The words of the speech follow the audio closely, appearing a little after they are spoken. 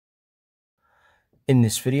In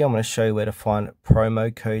this video, I'm going to show you where to find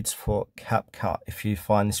promo codes for Capcut. If you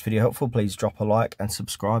find this video helpful, please drop a like and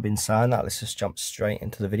subscribe. In saying that, let's just jump straight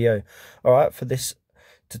into the video. All right, for this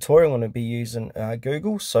tutorial, I'm going to be using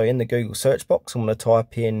Google. So in the Google search box, I'm going to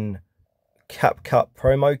type in Capcut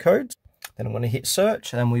promo codes. Then I'm going to hit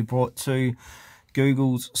search, and then we brought to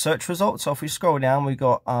Google's search results. So if we scroll down, we've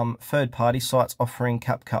got third-party sites offering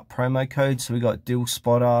Capcut promo codes. So we've got Deal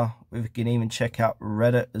Spotter. We can even check out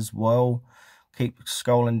Reddit as well. Keep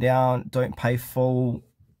scrolling down. Don't Pay Full.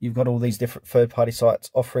 You've got all these different third-party sites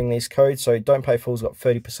offering these codes. So Don't Pay Full's got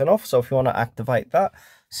 30% off. So if you want to activate that,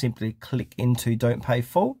 simply click into Don't Pay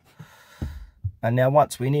Full. And now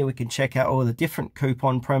once we're in here, we can check out all the different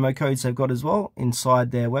coupon promo codes they've got as well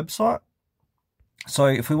inside their website. So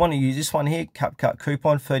if we want to use this one here, Capcut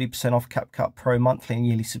coupon, 30% off Capcut Pro monthly and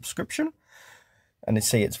yearly subscription. And you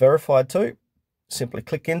see it's verified too. Simply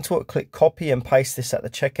click into it, click copy and paste this at the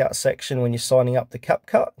checkout section when you're signing up to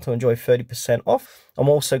Capcut to enjoy 30% off. I'm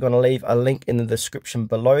also going to leave a link in the description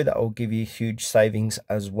below that will give you huge savings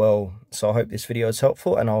as well. So I hope this video is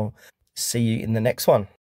helpful, and I'll see you in the next one.